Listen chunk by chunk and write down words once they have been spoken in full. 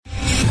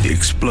the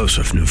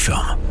explosive new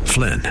film,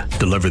 Flynn,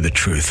 deliver the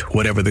truth,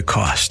 whatever the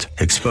cost,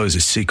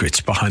 exposes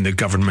secrets behind the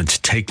government's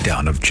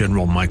takedown of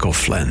General Michael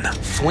Flynn.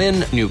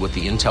 Flynn knew what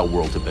the intel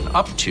world had been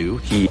up to.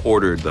 He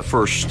ordered the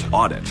first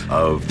audit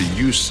of the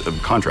use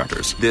of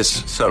contractors.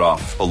 This set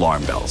off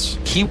alarm bells.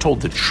 He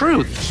told the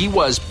truth. He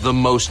was the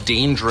most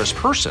dangerous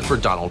person for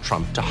Donald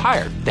Trump to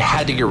hire. They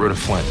had to get rid of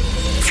Flynn.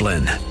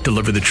 Flynn,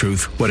 deliver the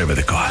truth, whatever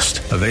the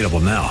cost. Available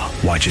now.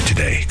 Watch it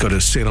today. Go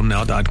to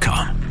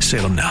salemnow.com.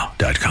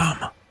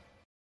 salemnow.com.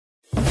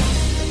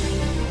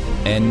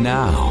 And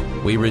now,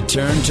 we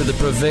return to the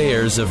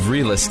purveyors of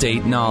real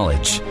estate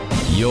knowledge,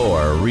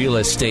 your Real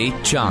Estate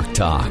Chalk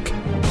Talk.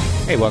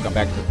 Hey, welcome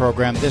back to the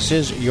program. This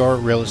is your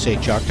Real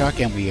Estate Chalk Talk,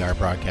 and we are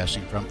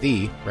broadcasting from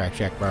the Rack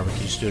Shack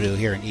Barbecue Studio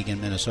here in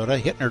Eagan, Minnesota.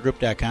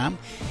 HittnerGroup.com,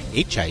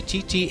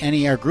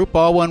 Hittner Group,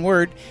 all one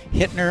word.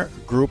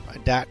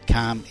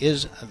 HittnerGroup.com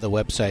is the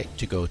website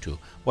to go to.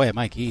 Boy,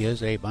 Mike, he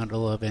is a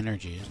bundle of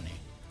energy, isn't he?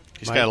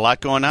 He's got a lot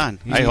going on.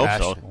 I hope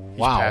so.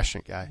 Wow. He's a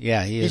passionate guy.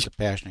 Yeah, he's a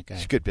passionate guy.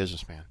 He's a good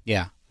businessman.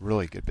 Yeah.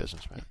 Really good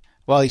businessman.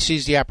 Well, he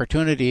sees the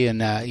opportunity,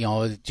 and,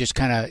 just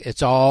kind of,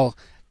 it's all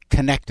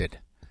connected.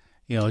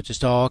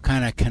 Just all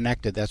kind of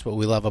connected. That's what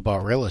we love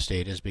about real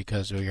estate, is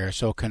because we are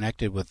so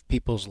connected with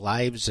people's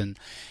lives and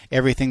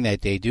everything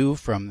that they do,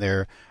 from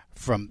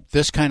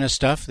this kind of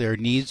stuff, their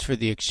needs for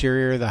the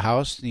exterior of the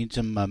house, need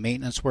some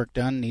maintenance work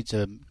done, need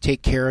to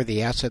take care of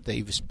the asset that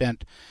you've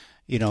spent,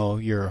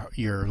 your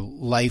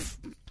life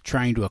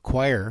trying to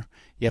acquire.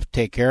 You have to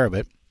take care of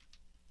it,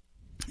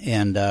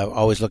 and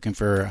always looking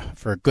for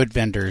good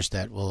vendors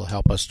that will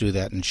help us do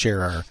that and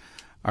share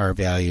our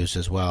values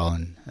as well.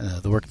 And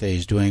the work that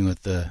he's doing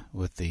with the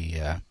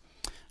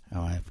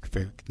I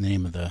forget the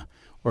name of the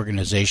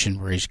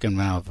organization where he's coming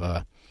out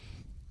of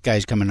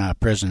guys coming out of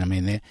prison. I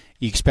mean,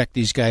 you expect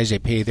these guys, they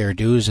pay their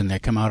dues and they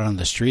come out on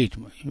the street.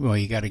 Well,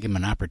 you got to give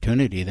them an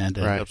opportunity then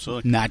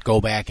to not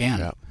go back in.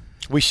 Yeah.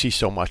 We see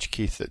so much,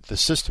 Keith, that the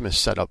system is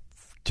set up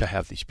to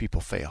have these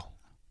people fail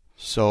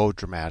so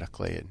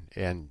dramatically,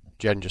 and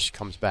Jen just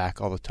comes back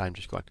all the time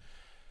just going,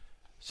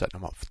 setting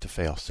them up to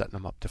fail, setting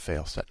them up to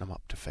fail, setting them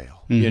up to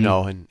fail.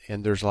 Mm-hmm.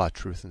 And there's a lot of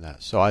truth in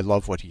that. So I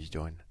love what he's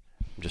doing.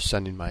 I'm just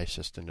sending my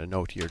assistant a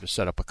note here to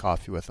set up a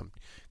coffee with him,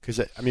 because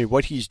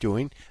what he's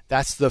doing,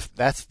 that's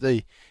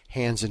the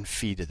hands and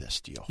feet of this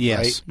deal. Yes.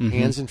 Right? Mm-hmm.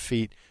 Hands and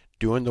feet,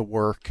 doing the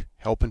work,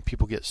 helping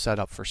people get set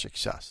up for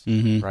success.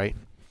 Mm-hmm. Right?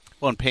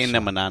 Well, and paying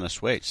them an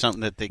honest wage,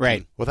 something that they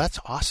can. Well, that's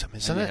awesome,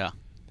 isn't it? Yeah.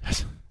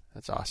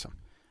 That's awesome.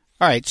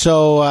 All right,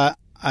 so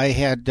I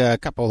had a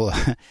couple.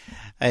 I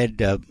had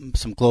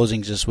some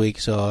closings this week,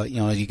 so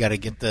you got to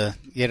get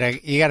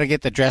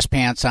the dress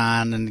pants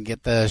on and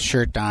get the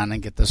shirt on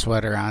and get the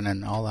sweater on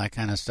and all that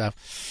kind of stuff.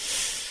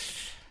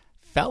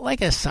 Felt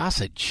like a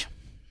sausage.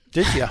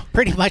 Did you?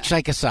 Pretty much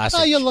like a sausage.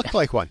 Oh, you look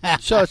like one.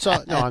 So it's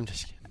all. No, I'm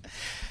just kidding.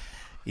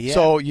 Yeah.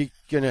 So you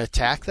going to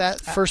attack that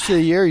first of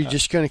the year? You're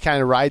just going to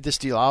kind of ride this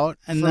deal out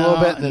for a little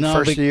bit, and then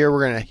first of the year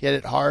we're going to hit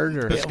it hard?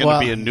 Or There's going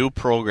to be a new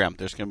program.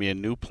 There's going to be a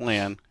new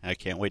plan. I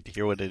can't wait to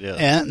hear what it is.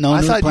 I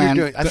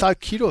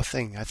thought keto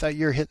thing. I thought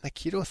you were hitting the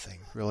keto thing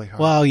really hard.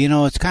 Well,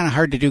 it's kind of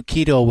hard to do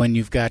keto when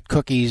you've got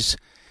cookies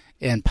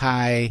and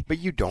pie. But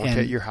you don't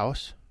at your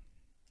house?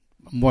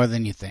 More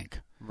than you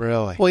think.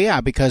 Really? Well, yeah,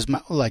 because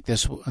like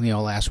this,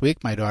 last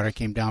week my daughter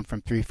came down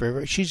from Three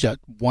River. She's a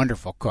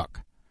wonderful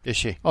cook. Is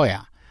she? Oh,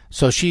 yeah.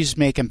 So she's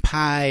making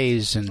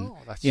pies and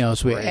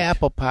sweet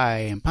apple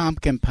pie and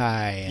pumpkin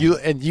pie.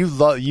 And you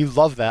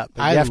love that,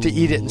 but you have to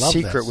eat it in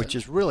secret, which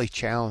is really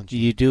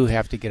challenging. You do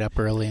have to get up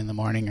early in the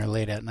morning or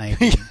late at night.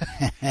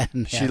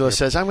 And Sheila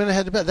says, "I'm going to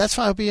head to bed." That's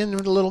fine. I'll be in a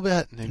little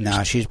bit.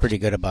 No, she's pretty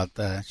good about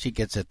she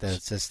gets it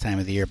this time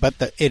of the year, but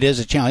it is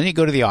a challenge. You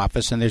go to the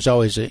office, and there's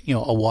always a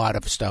wad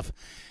of stuff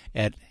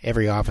at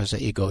every office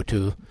that you go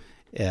to,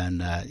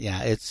 and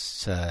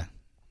it's.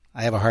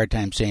 I have a hard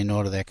time saying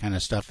no to that kind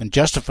of stuff and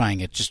justifying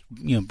it just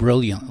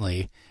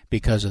brilliantly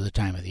because of the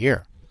time of the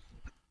year.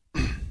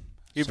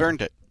 You've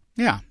earned it.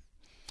 Yeah.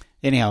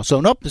 Anyhow,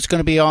 so nope, it's going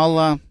to be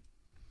all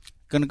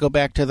going to go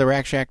back to the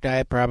Rack Shack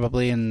diet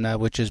probably, and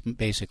which is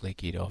basically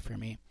keto for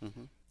me.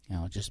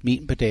 Mm-hmm. Just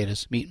meat and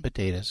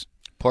potatoes.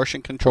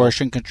 Portion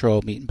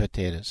control, meat and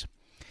potatoes.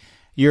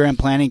 You're in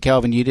planning,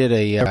 Calvin. You did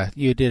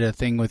a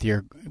thing with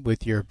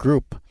your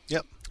group.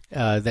 Yep.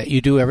 That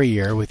you do every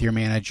year with your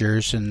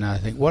managers, and I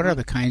think what are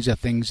the kinds of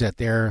things that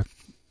they're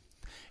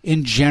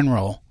in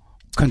general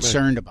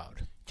concerned about?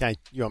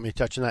 You want me to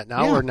touch on that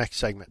now or next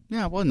segment?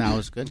 Yeah, well, now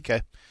is good.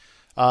 Okay.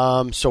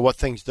 So what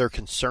things they're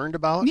concerned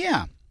about?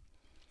 Yeah.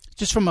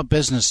 Just from a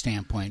business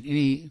standpoint.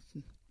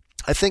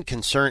 I think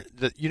concern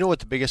that what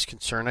the biggest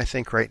concern I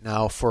think right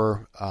now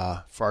for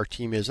our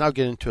team is, and I'll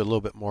get into it a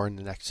little bit more in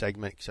the next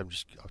segment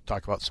because I'll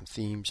talk about some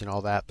themes and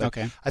all that. But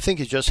okay. I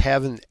think it's just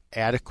having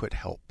adequate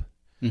help.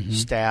 Mm-hmm.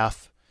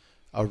 Staff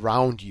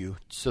around you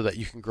so that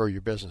you can grow your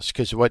business.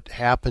 Because what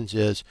happens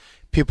is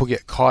people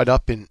get caught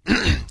up in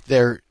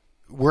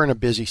we're in a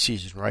busy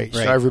season, right? So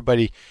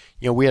everybody,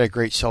 we had a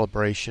great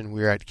celebration.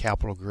 We were at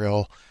Capitol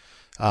Grill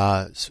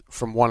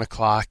from 1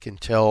 o'clock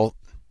until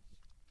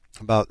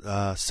about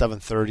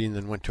 7:30, and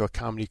then went to a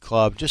comedy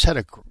club. Just had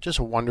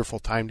a wonderful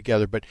time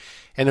together.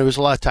 And it was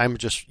a lot of time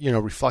just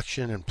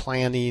reflection and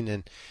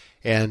planning,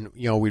 and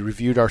we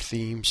reviewed our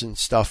themes and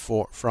stuff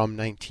from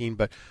 19.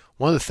 But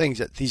one of the things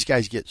that these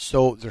guys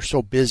they're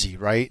so busy,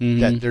 right?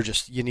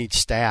 That you need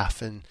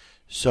staff, and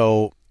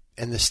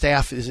the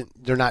staff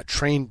they're not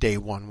trained day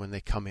one when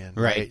they come in,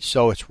 right?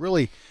 So it's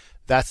really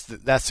that's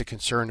the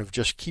concern of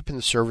just keeping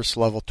the service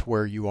level to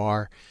where you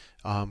are.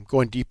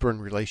 Going deeper in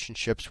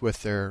relationships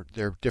with their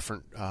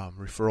different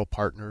referral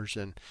partners,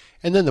 and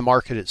then the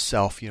market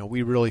itself.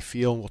 We really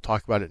feel, and we'll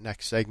talk about it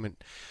next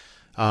segment,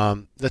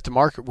 that the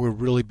market will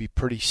really be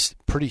pretty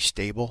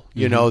stable.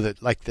 That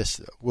like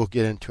this, we'll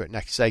get into it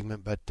next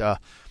segment, but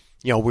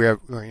we're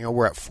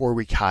at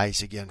 4-week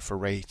highs again for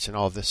rates and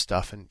all this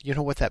stuff, and you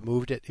know what that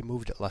moved it? It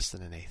moved it less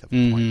than an eighth of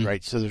a point,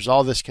 right? So there's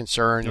all this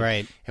concern,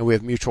 right? And we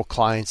have mutual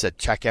clients that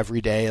check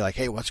every day, like,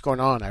 hey, what's going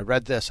on? I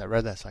read this.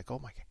 It's like, oh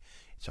my God.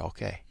 It's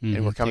okay.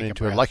 And we're coming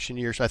into election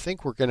year. So I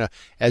think we're going to,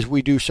 as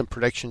we do some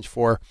predictions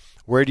for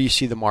where do you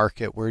see the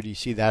market, where do you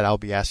see that, I'll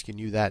be asking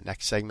you that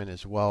next segment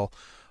as well,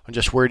 on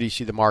just where do you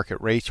see the market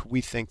rates.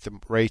 We think the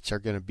rates are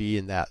going to be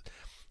in that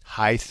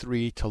high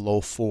 3 to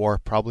low 4,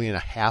 probably in a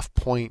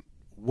half-point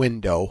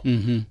window.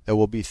 That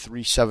will be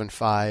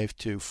 3.75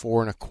 to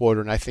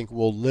 4.25, and I think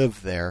we'll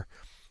live there,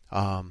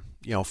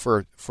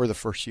 for the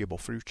foreseeable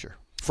future.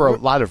 For a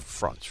lot of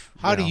fronts.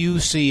 How do you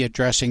see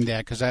addressing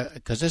that?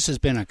 Because this has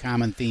been a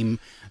common theme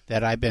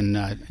that I've been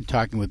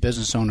talking with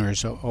business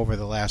owners over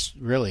the last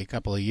really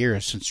couple of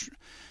years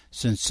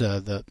since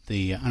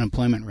the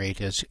unemployment rate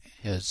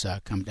has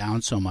come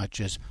down so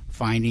much, is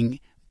finding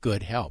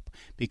good help.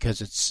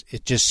 Because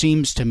it just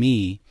seems to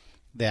me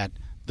that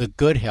the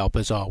good help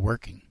is all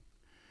working,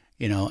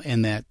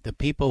 and that the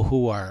people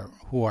who are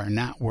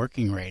not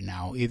working right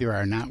now either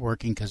are not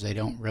working because they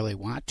don't really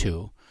want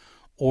to,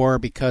 or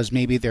because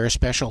maybe their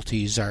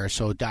specialties are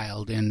so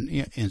dialed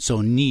in and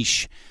so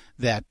niche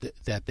that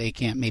they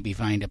can't maybe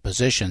find a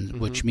position,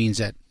 which means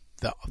that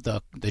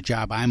the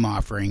job I'm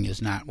offering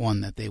is not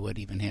one that they would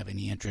even have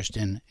any interest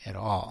in at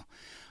all.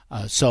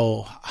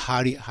 So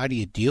how do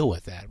you deal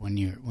with that when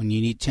you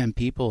need 10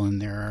 people and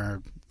there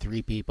are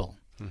 3 people?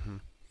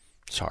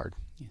 It's hard.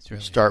 It's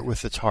really Start hard.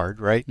 with it's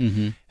hard, right?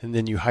 And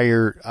then you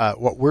hire.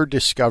 What we're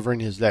discovering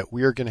is that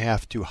we are going to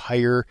have to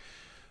hire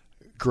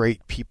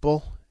great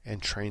people and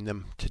train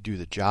them to do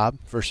the job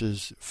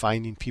versus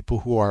finding people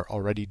who are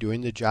already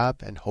doing the job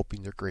and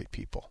hoping they're great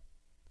people.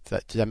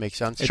 Does that make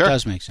sense? It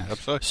does make sense.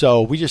 Absolutely.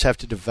 So we just have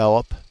to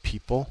develop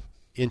people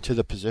into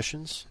the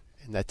positions,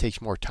 and that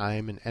takes more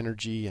time and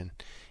energy and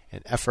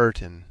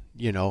effort, and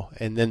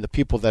and then the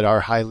people that are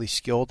highly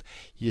skilled,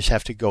 you just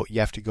have to go. You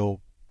have to go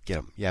get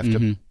them. You have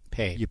to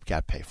pay. You've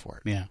got to pay for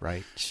it. Yeah.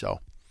 Right. So.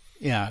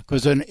 Yeah,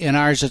 because in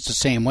ours it's the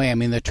same way. I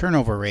mean, the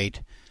turnover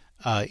rate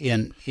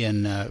in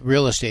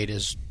real estate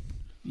is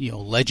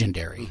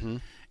legendary,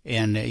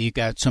 and you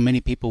got so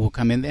many people who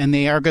come in, and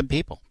they are good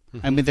people.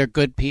 I mean, they're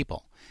good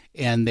people,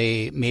 and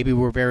they maybe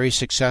were very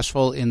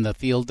successful in the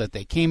field that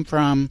they came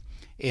from,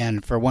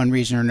 and for one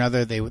reason or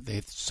another,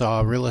 they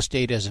saw real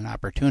estate as an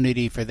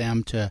opportunity for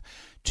them to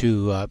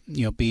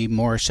be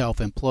more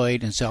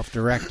self-employed and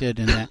self-directed,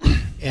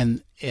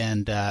 and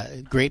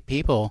that, great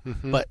people,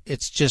 but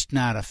it's just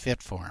not a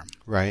fit for them.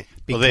 Right.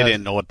 Well, they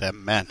didn't know what that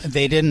meant.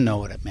 They didn't know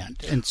what it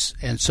meant,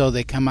 and so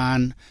they come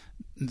on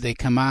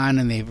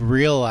and they've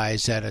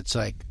realized that it's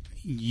like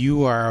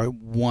you are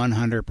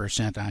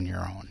 100% on your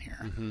own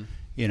here.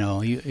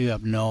 You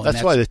have no.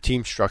 That's why the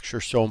team structure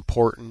is so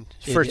important.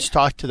 First,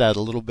 talk to that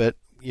a little bit.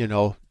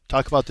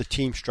 Talk about the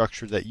team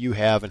structure that you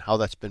have and how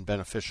that's been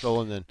beneficial,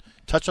 and then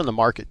touch on the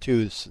market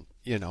too.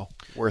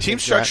 Where team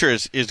structure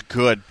is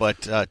good,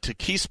 but to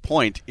Keith's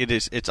point,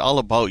 it's all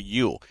about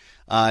you.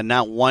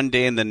 Not one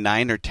day in the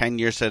 9 or 10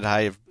 years that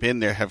I have been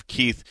there have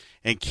Keith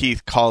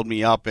called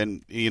me up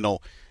and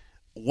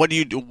what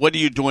are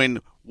you doing?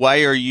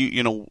 Why are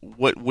you,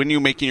 when you're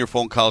making your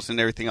phone calls and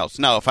everything else?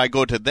 Now, if I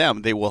go to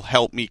them, they will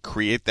help me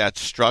create that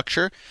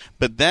structure.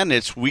 But then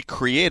we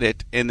create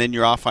it, and then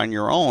you're off on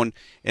your own,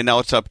 and now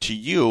it's up to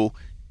you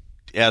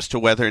as to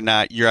whether or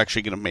not you're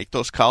actually going to make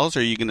those calls,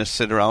 or are you going to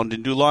sit around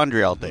and do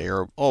laundry all day?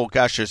 Or, oh,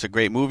 gosh, there's a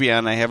great movie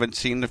on, I haven't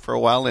seen it for a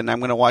while, and I'm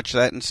going to watch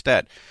that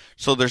instead.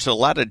 So there's a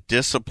lot of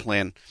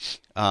discipline,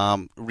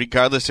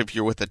 regardless if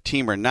you're with a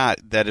team or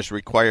not, that is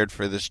required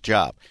for this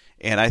job.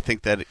 And I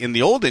think that in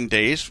the olden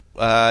days,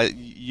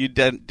 you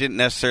didn't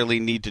necessarily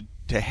need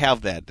to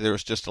have that. There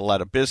was just a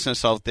lot of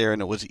business out there,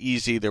 and it was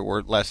easy. There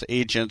were less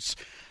agents.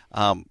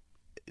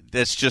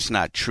 That's just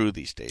not true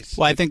these days.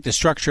 Well, I think the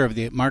structure of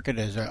the market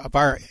of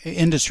our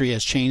industry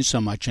has changed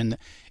so much.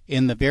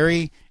 In the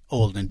very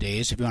olden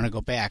days, if you want to go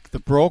back, the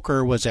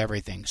broker was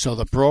everything. So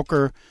the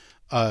broker,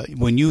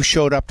 when you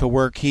showed up to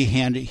work, he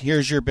handed,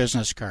 here's your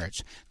business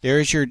cards.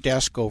 There's your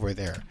desk over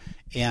there.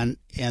 and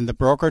the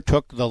broker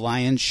took the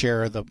lion's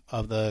share of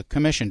the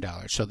commission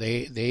dollars. So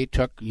they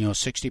took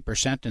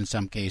 60% in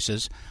some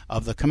cases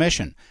of the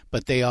commission,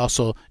 but they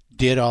also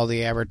did all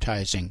the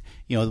advertising.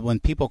 When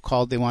people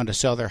called, they wanted to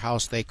sell their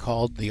house, they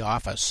called the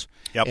office.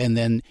 Yep. And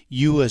then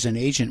you as an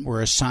agent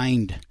were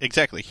assigned.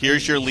 Exactly.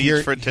 Here's your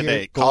leads for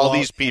today. Call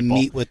these people.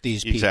 And meet with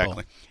these people.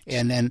 Exactly.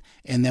 And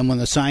then when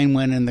the sign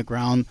went in the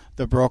ground,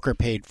 the broker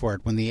paid for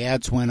it. When the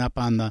ads went up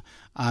in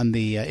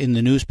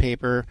the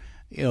newspaper,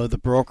 the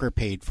broker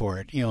paid for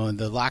it.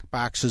 The lock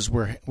boxes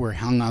were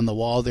hung on the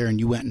wall there, and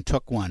you went and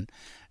took one.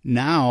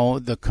 Now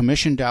the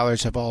commission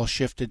dollars have all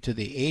shifted to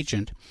the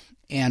agent,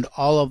 and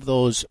all of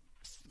those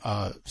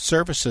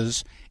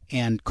services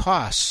and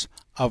costs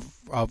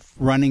of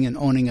running and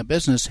owning a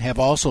business have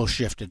also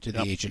shifted to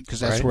the agent,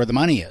 because that's where the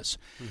money is.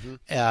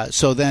 Mm-hmm.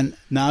 So then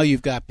now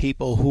you've got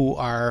people who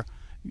are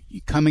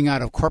coming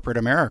out of corporate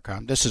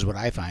America. This is what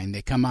I find.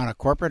 They come out of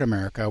corporate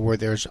America where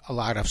there's a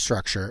lot of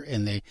structure,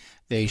 and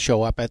they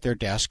show up at their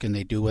desk and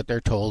they do what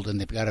they're told, and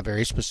they've got a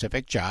very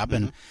specific job.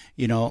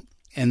 Mm-hmm.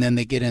 And then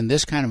they get in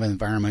this kind of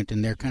environment,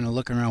 and they're kind of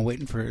looking around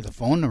waiting for the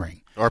phone to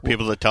ring. Or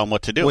people to tell them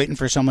what to do. Waiting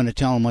for someone to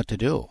tell them what to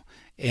do.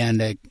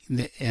 And they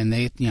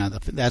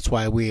that's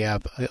why we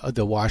have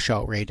the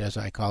washout rate, as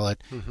I call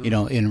it,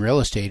 mm-hmm. In real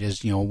estate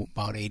is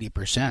about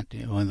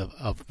 80%.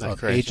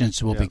 Of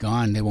agents will be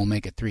gone. They won't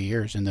make it 3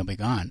 years, and they'll be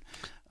gone.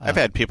 I've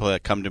had people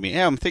that come to me.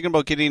 Hey, I'm thinking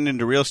about getting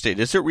into real estate.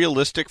 Is it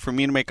realistic for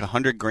me to make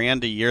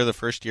 $100,000 a year the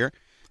first year?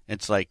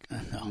 It's like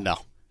no,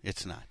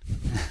 it's not.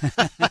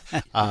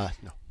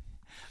 No.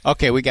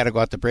 Okay, we got to go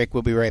out the break.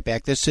 We'll be right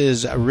back. This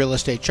is Real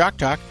Estate Chalk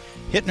Talk.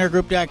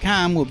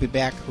 HittnerGroup.com. We'll be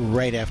back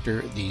right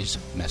after these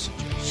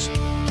messages.